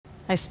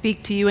I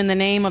speak to you in the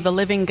name of the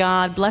living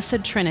God,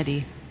 blessed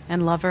Trinity,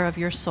 and lover of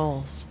your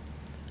souls.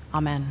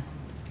 Amen.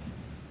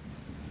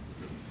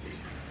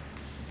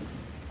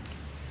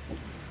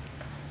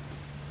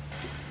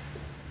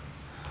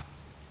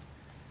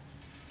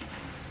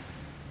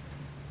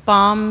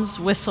 Bombs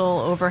whistle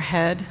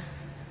overhead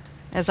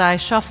as I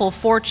shuffle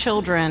 4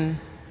 children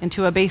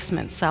into a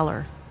basement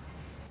cellar.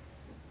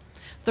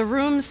 The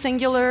room's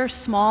singular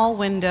small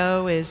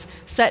window is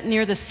set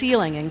near the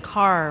ceiling and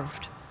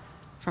carved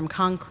from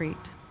concrete.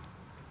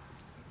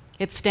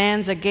 It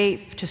stands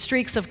agape to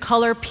streaks of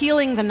color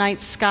peeling the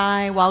night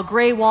sky while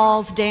gray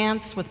walls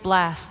dance with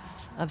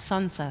blasts of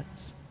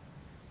sunsets.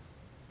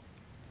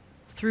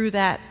 Through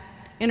that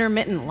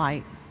intermittent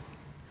light,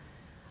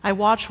 I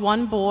watch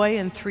one boy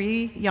and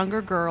 3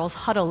 younger girls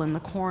huddle in the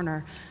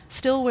corner,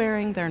 still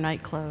wearing their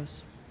night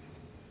clothes.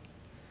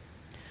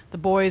 The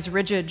boy's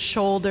rigid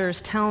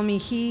shoulders tell me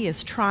he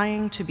is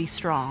trying to be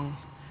strong.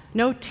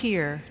 No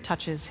tear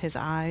touches his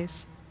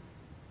eyes.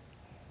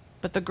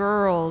 But the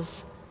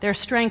girls, their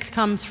strength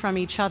comes from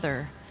each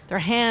other. Their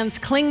hands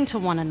cling to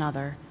one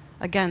another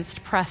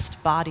against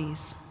pressed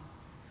bodies.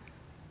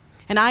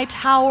 And I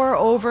tower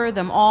over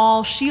them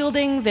all,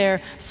 shielding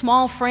their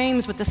small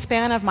frames with the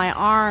span of my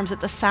arms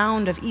at the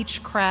sound of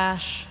each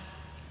crash.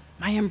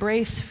 My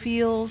embrace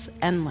feels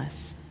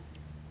endless.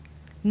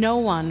 No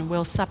one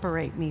will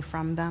separate me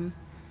from them.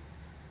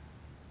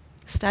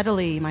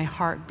 Steadily, my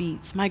heart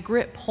beats. My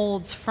grip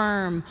holds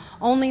firm.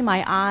 Only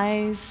my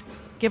eyes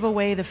give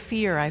away the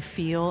fear I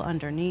feel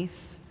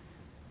underneath.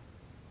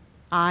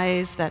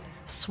 Eyes that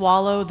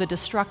swallow the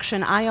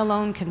destruction I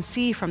alone can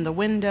see from the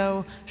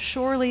window.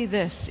 Surely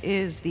this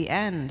is the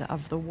end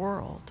of the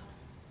world.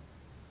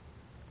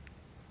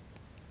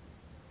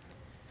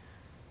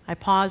 I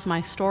pause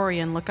my story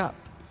and look up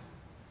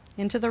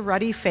into the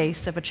ruddy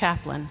face of a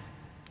chaplain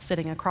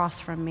sitting across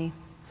from me.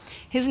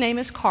 His name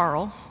is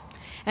Carl,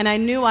 and I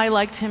knew I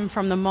liked him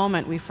from the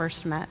moment we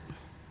first met.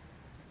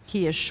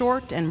 He is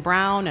short and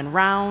brown and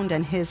round,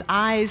 and his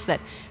eyes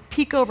that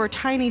peek over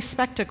tiny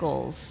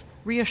spectacles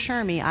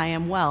reassure me I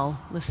am well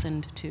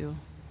listened to.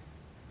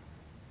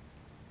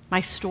 My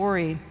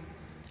story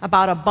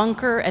about a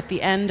bunker at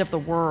the end of the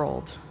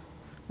world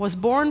was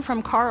born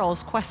from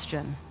Carl's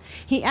question.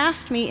 He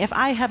asked me if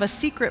I have a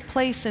secret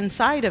place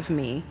inside of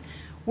me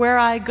where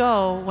I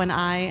go when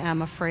I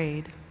am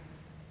afraid.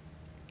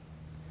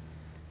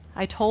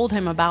 I told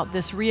him about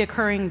this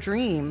reoccurring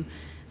dream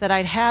that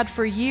I'd had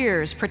for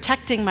years,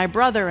 protecting my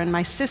brother and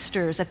my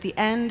sisters at the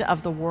end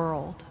of the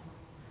world.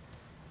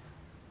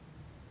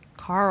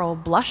 Carl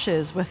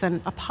blushes with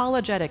an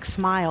apologetic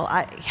smile.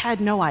 I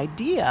had no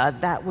idea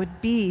that would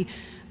be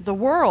the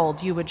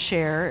world you would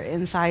share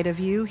inside of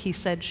you, he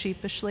said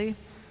sheepishly.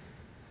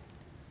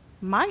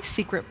 My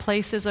secret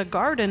place is a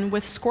garden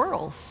with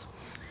squirrels.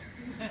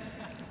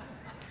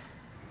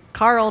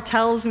 Carl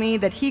tells me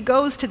that he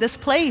goes to this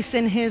place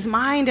in his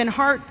mind and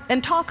heart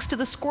and talks to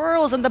the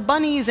squirrels and the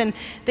bunnies, and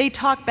they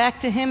talk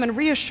back to him and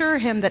reassure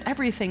him that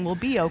everything will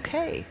be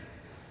okay.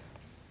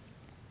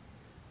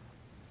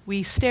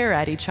 We stare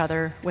at each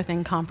other with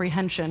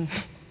incomprehension.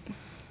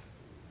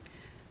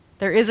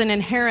 There is an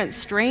inherent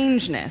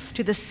strangeness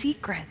to the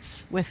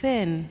secrets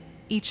within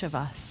each of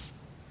us.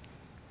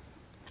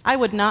 I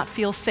would not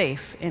feel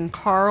safe in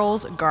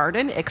Carl's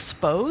garden,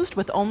 exposed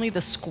with only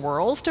the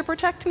squirrels to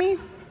protect me.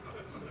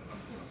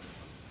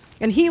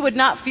 And he would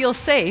not feel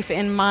safe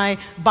in my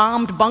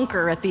bombed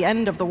bunker at the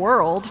end of the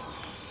world.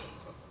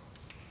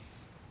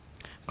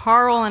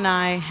 Carl and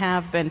I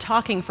have been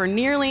talking for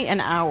nearly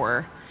an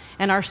hour,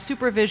 and our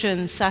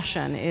supervision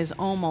session is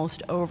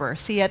almost over.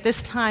 See, at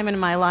this time in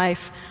my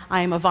life,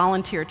 I am a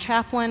volunteer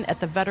chaplain at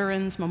the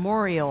Veterans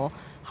Memorial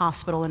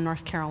Hospital in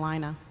North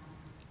Carolina.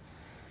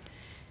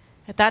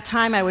 At that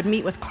time, I would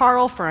meet with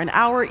Carl for an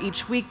hour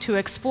each week to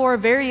explore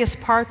various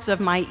parts of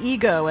my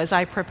ego as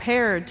I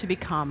prepared to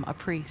become a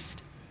priest.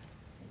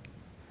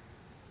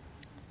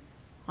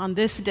 On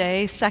this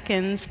day,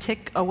 seconds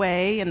tick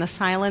away in the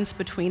silence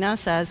between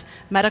us as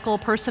medical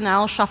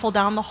personnel shuffle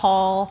down the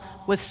hall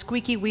with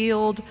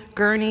squeaky-wheeled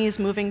gurneys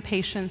moving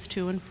patients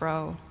to and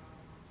fro.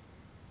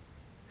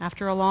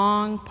 After a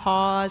long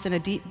pause and a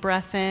deep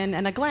breath in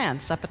and a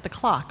glance up at the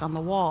clock on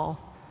the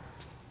wall,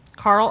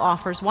 Carl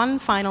offers one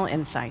final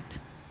insight.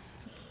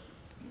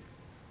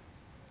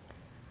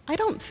 I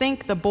don't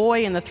think the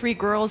boy and the 3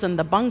 girls in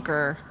the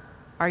bunker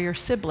are your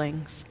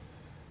siblings.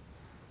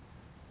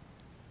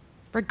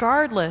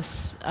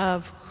 Regardless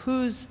of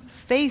whose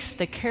face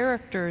the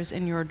characters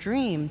in your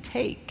dream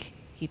take,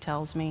 he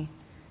tells me,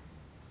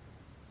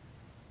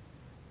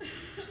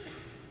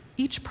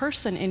 each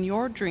person in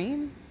your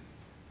dream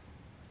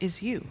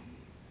is you.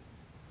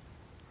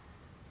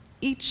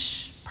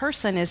 Each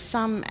person is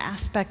some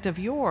aspect of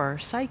your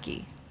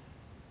psyche.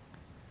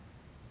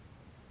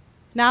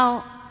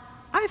 Now,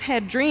 I've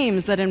had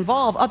dreams that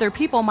involve other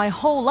people my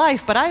whole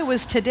life, but I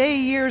was today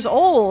years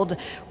old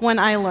when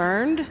I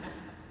learned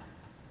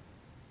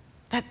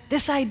that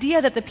this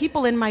idea that the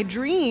people in my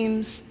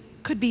dreams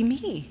could be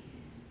me,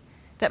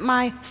 that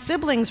my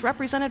siblings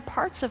represented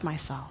parts of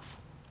myself.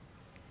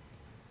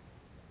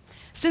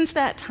 Since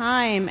that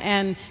time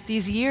and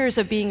these years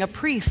of being a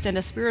priest and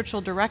a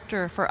spiritual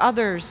director for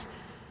others,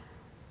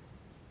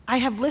 I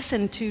have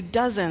listened to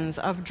dozens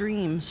of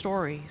dream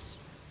stories.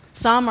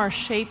 Some are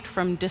shaped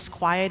from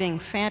disquieting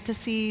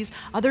fantasies,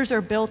 others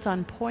are built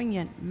on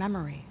poignant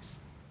memories.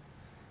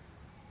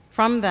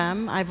 From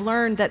them, I've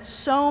learned that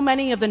so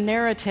many of the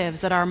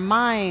narratives that our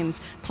minds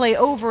play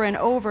over and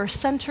over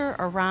center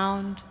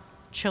around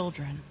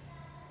children,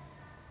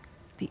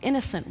 the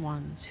innocent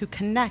ones who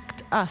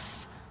connect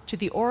us to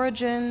the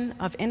origin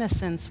of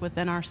innocence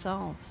within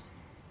ourselves.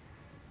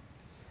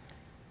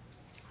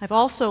 I've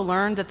also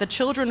learned that the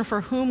children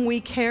for whom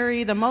we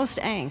carry the most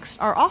angst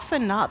are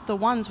often not the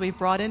ones we've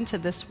brought into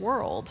this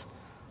world,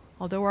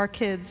 although our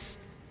kids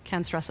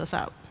can stress us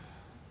out.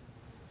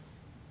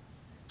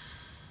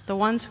 The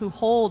ones who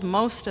hold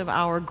most of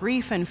our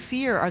grief and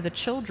fear are the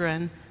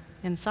children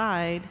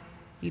inside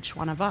each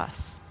one of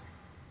us.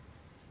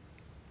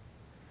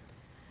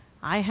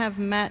 I have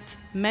met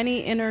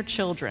many inner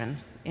children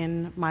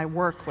in my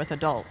work with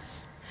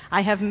adults.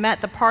 I have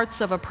met the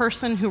parts of a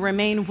person who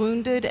remain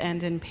wounded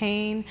and in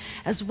pain,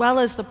 as well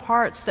as the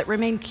parts that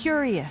remain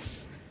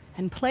curious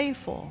and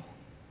playful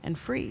and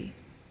free.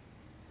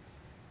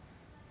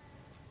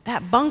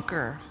 That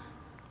bunker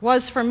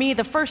was for me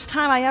the first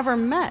time I ever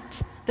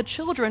met the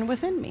children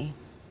within me.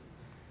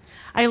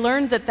 I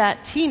learned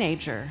that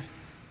teenager,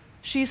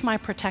 she's my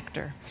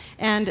protector,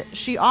 and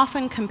she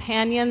often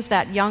companions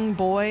that young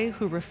boy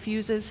who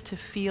refuses to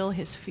feel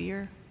his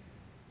fear.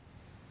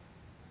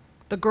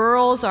 The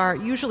girls are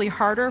usually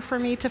harder for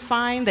me to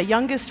find. The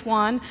youngest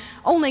one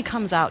only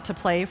comes out to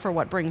play for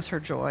what brings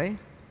her joy.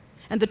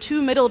 And the two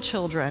middle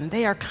children,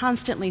 they are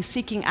constantly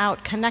seeking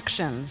out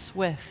connections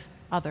with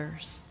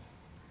others.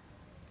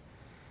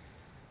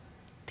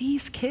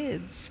 These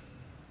kids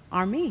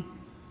are me.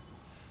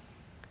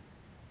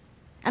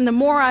 And the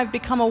more I've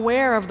become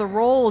aware of the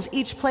roles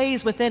each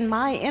plays within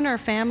my inner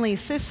family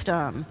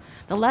system,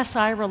 the less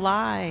I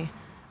rely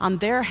on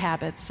their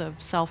habits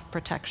of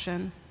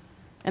self-protection,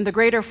 and the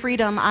greater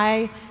freedom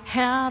I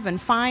have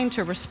and find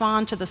to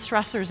respond to the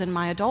stressors in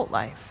my adult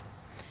life.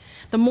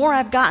 The more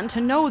I've gotten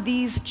to know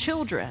these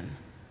children,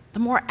 the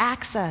more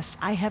access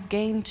I have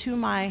gained to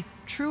my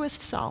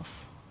truest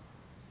self,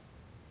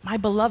 my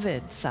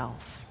beloved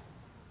self,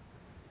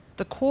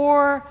 the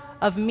core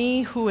of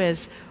me who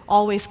is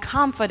always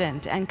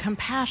confident and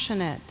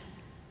compassionate,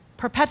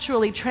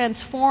 perpetually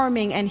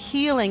transforming and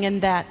healing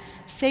in that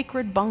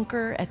sacred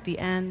bunker at the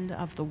end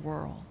of the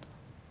world.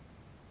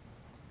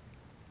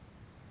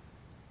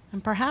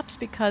 And perhaps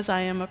because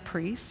I am a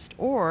priest,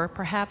 or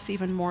perhaps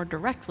even more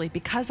directly,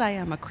 because I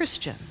am a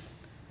Christian,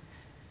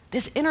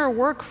 this inner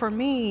work for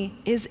me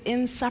is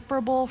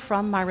inseparable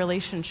from my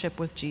relationship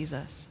with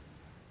Jesus.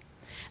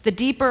 The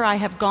deeper I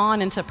have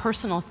gone into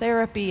personal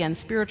therapy and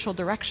spiritual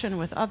direction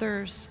with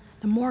others,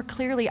 the more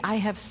clearly I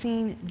have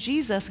seen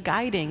Jesus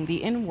guiding the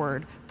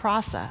inward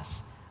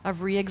process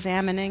of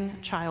re-examining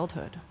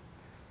childhood.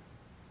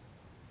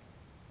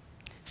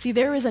 See,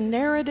 there is a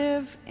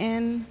narrative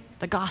in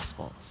the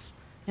Gospels,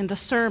 in the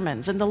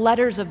sermons, in the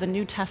letters of the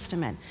New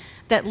Testament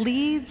that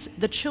leads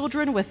the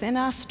children within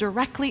us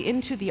directly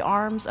into the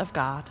arms of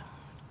God.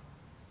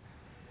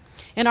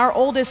 In our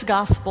oldest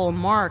gospel,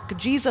 Mark,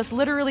 Jesus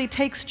literally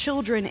takes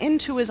children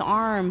into his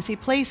arms. He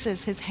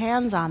places his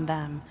hands on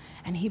them,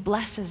 and he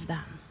blesses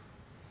them.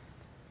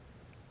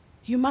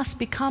 You must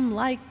become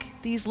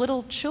like these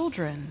little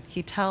children,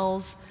 he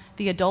tells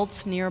the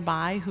adults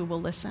nearby who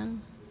will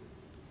listen.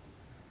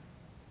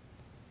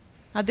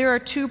 Now, there are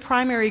two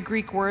primary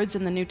Greek words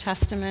in the New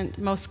Testament,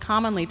 most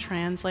commonly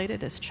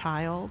translated as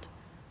child.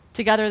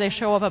 Together, they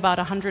show up about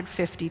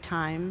 150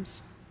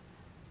 times.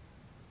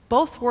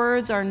 Both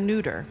words are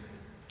neuter,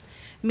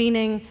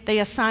 meaning they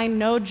assign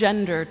no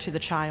gender to the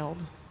child.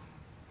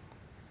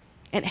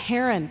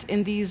 Inherent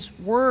in these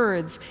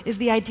words is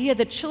the idea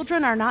that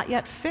children are not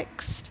yet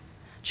fixed.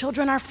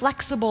 Children are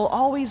flexible,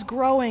 always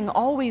growing,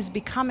 always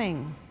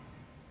becoming.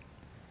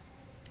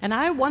 And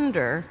I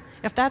wonder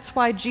if that's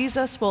why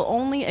Jesus will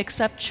only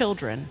accept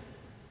children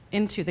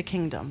into the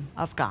kingdom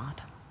of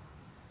God.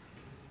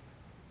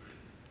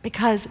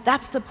 Because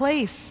that's the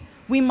place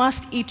we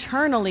must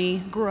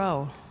eternally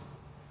grow.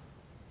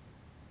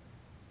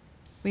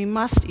 We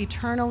must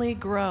eternally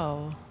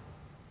grow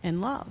in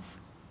love.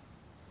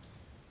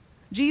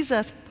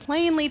 Jesus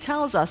plainly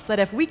tells us that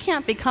if we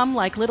can't become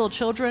like little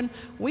children,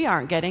 we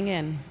aren't getting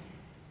in.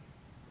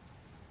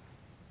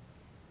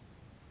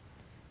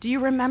 Do you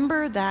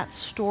remember that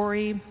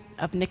story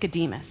of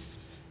Nicodemus?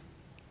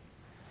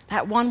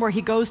 That one where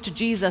he goes to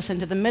Jesus in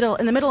the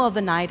middle of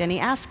the night and he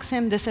asks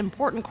him this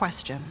important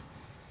question.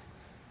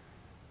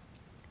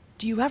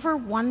 Do you ever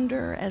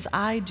wonder, as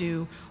I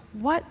do,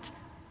 what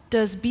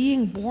does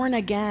being born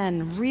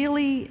again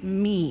really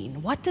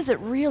mean? What does it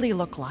really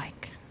look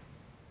like?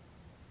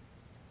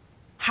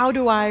 How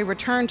do I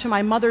return to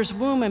my mother's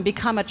womb and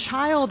become a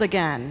child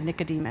again?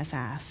 Nicodemus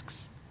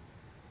asks.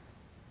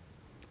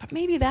 But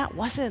maybe that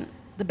wasn't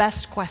the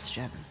best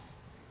question.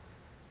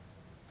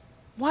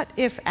 What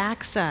if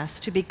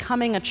access to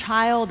becoming a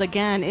child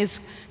again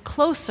is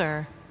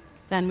closer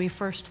than we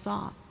first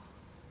thought?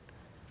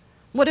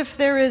 What if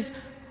there is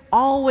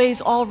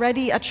always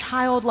already a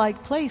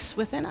childlike place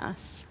within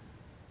us?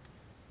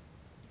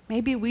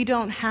 Maybe we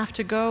don't have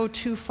to go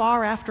too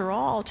far after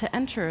all to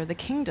enter the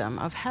kingdom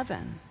of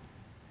heaven.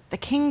 The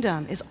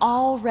kingdom is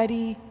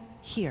already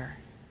here,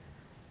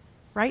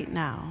 right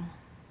now,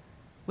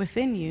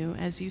 within you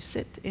as you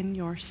sit in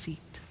your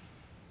seat.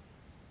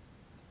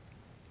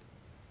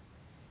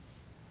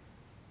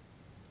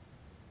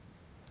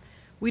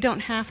 We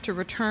don't have to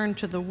return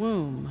to the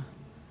womb.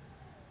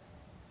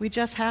 We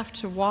just have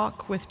to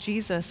walk with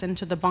Jesus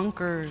into the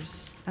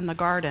bunkers and the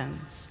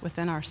gardens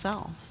within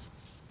ourselves.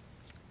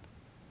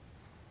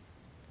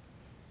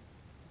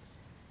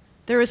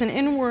 There is an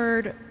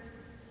inward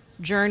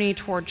journey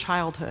toward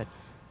childhood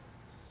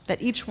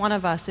that each one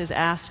of us is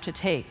asked to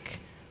take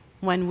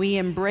when we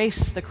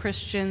embrace the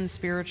Christian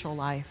spiritual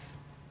life.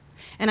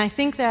 And I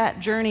think that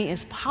journey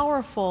is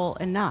powerful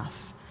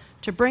enough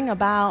to bring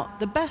about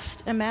the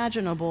best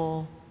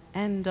imaginable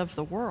end of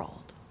the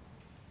world.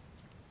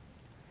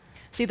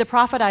 See, the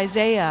prophet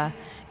Isaiah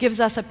gives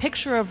us a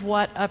picture of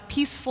what a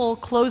peaceful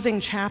closing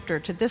chapter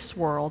to this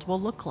world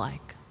will look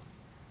like.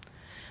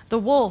 The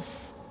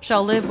wolf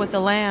shall live with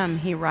the lamb,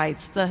 he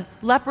writes. The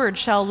leopard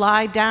shall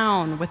lie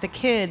down with the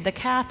kid, the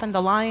calf and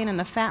the lion and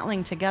the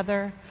fatling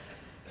together,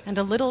 and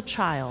a little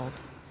child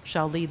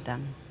shall lead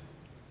them.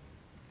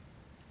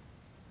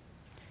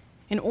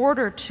 In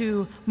order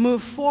to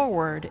move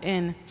forward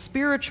in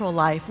spiritual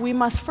life, we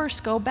must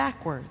first go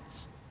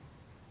backwards.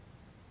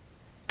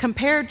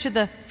 Compared to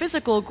the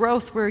physical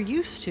growth we're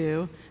used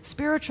to,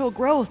 spiritual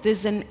growth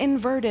is an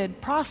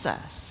inverted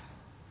process.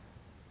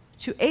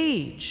 To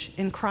age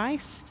in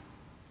Christ,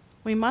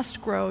 we must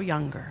grow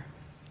younger.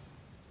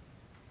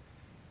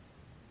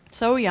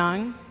 So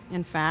young,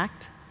 in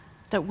fact,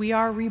 that we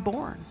are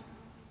reborn,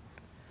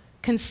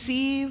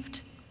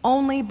 conceived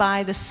only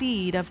by the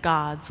seed of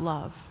God's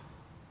love.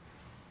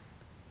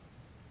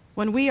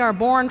 When we are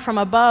born from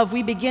above,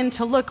 we begin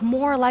to look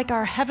more like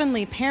our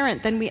heavenly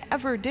parent than we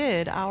ever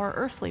did our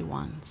earthly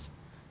ones.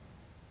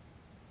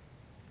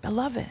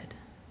 Beloved,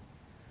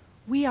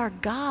 we are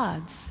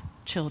God's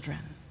children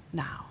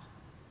now.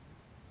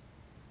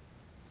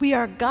 We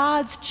are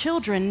God's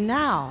children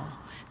now.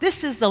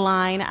 This is the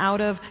line out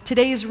of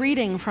today's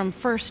reading from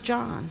 1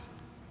 John.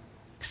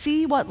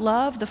 See what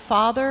love the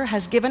Father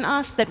has given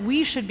us that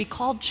we should be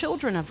called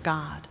children of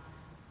God.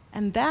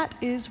 And that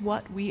is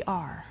what we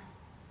are.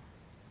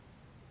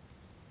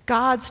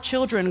 God's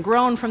children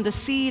grown from the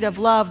seed of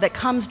love that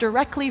comes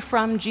directly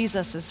from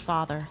Jesus'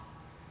 Father.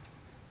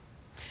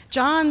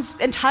 John's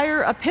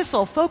entire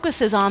epistle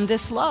focuses on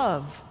this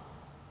love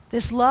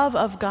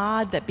of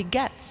God that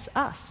begets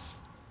us.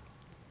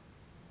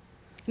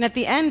 And at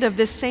the end of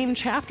this same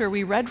chapter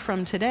we read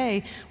from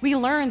today, we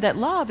learn that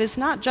love is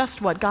not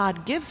just what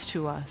God gives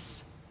to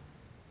us.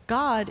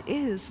 God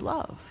is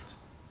love.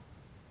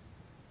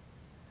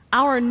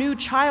 Our new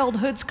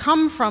childhoods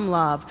come from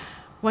love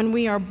when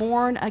we are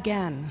born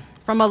again,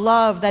 from a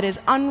love that is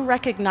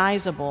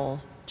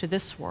unrecognizable to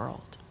this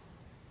world.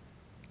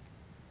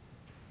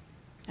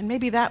 And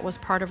maybe that was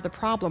part of the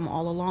problem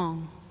all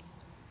along.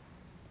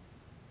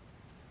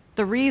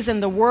 The reason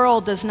the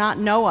world does not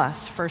know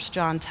us, 1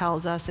 John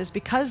tells us, is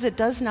because it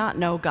does not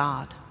know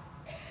God.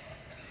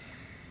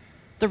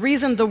 The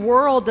reason the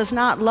world does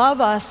not love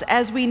us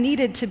as we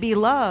needed to be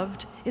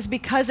loved is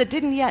because it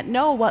didn't yet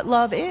know what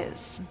love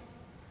is.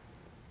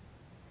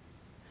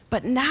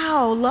 But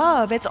now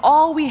love, it's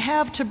all we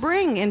have to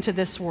bring into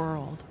this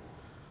world,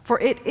 for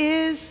it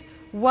is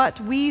what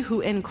we who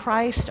in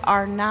Christ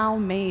are now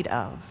made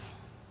of.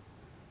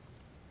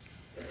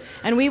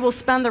 And we will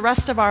spend the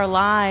rest of our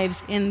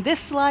lives in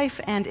this life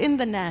and in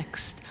the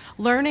next,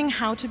 learning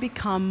how to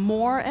become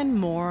more and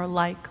more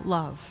like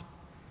love,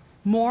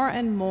 more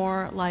and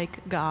more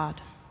like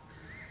God.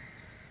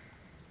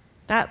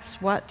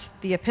 That's what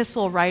the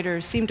epistle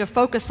writers seem to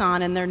focus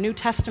on in their New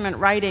Testament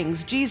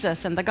writings.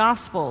 Jesus and the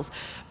Gospels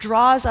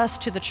draws us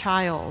to the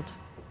child.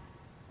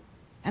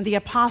 And the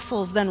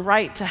apostles then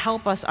write to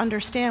help us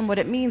understand what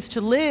it means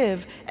to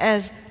live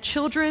as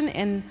children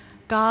in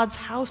God's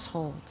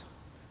household,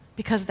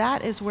 because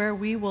that is where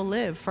we will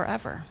live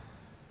forever.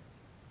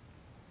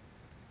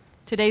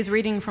 Today's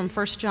reading from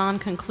 1 John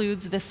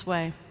concludes this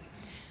way.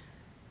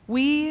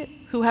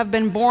 We who have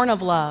been born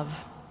of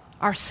love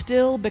are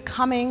still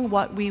becoming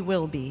what we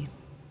will be.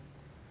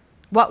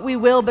 What we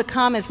will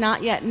become is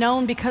not yet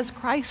known because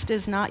Christ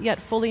is not yet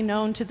fully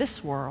known to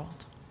this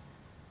world.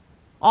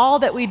 All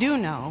that we do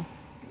know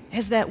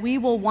is that we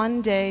will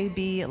one day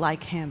be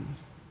like him.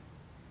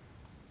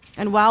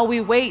 And while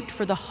we wait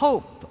for the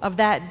hope of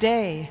that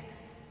day,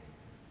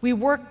 we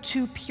work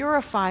to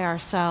purify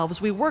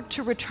ourselves. We work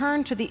to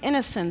return to the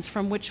innocence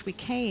from which we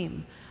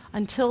came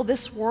until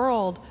this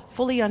world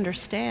fully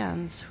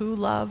understands who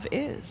love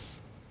is.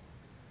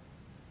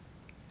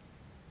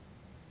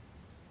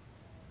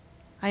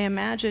 I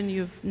imagine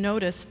you've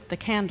noticed the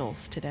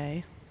candles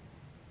today,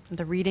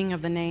 the reading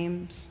of the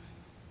names.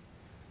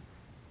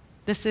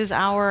 This is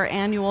our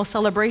annual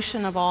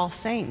celebration of All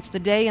Saints, the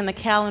day in the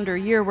calendar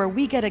year where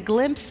we get a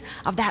glimpse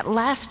of that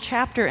last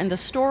chapter in the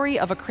story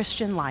of a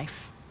Christian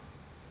life.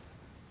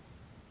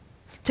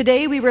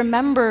 Today we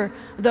remember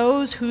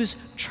those whose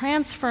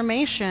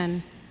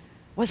transformation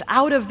was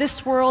out of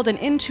this world and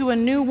into a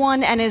new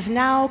one and is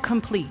now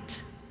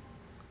complete.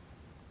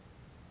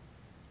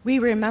 We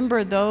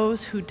remember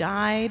those who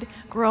died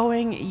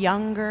growing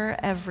younger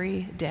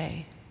every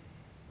day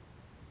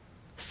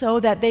so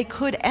that they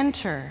could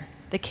enter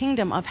the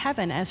kingdom of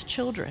heaven as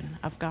children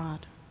of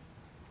God.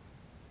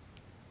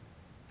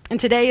 And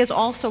today is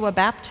also a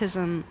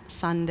baptism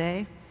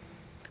Sunday.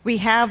 We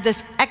have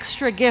this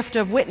extra gift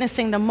of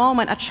witnessing the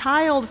moment a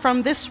child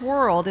from this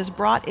world is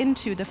brought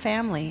into the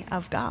family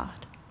of God.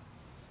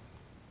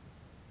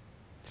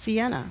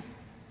 Sienna,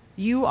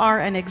 you are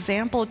an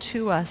example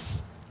to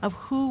us of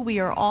who we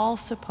are all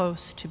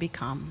supposed to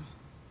become.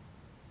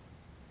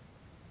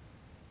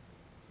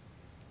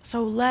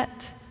 So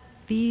let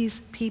these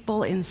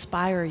people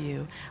inspire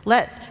you.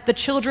 Let the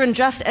children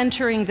just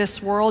entering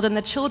this world and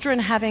the children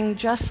having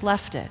just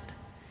left it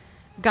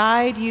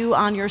guide you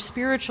on your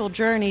spiritual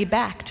journey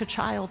back to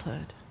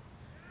childhood,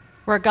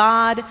 where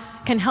God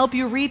can help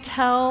you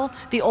retell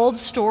the old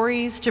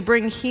stories to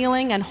bring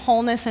healing and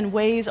wholeness in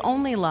ways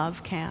only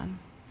love can.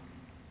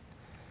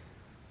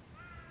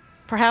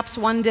 Perhaps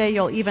one day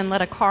you'll even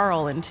let a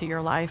Carl into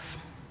your life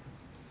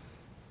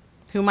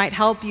who might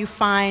help you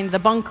find the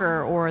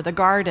bunker or the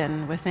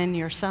garden within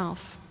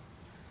yourself,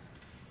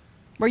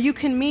 where you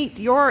can meet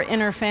your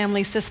inner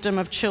family system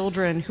of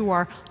children who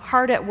are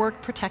hard at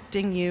work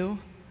protecting you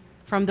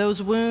from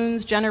those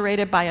wounds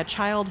generated by a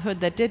childhood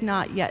that did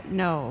not yet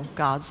know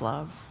God's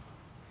love.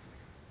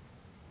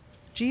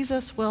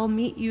 Jesus will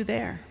meet you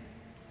there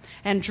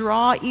and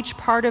draw each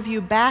part of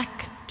you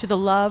back to the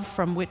love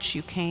from which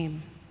you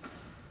came.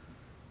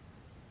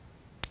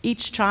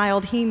 Each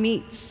child he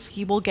meets,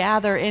 he will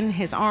gather in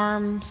his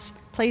arms,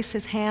 place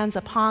his hands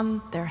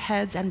upon their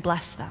heads, and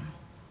bless them,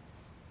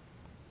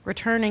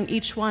 returning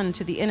each one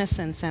to the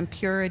innocence and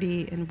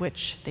purity in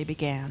which they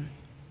began.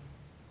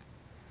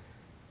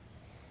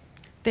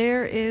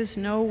 There is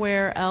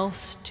nowhere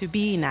else to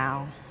be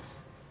now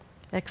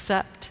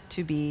except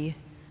to be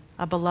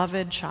a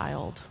beloved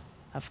child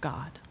of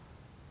God.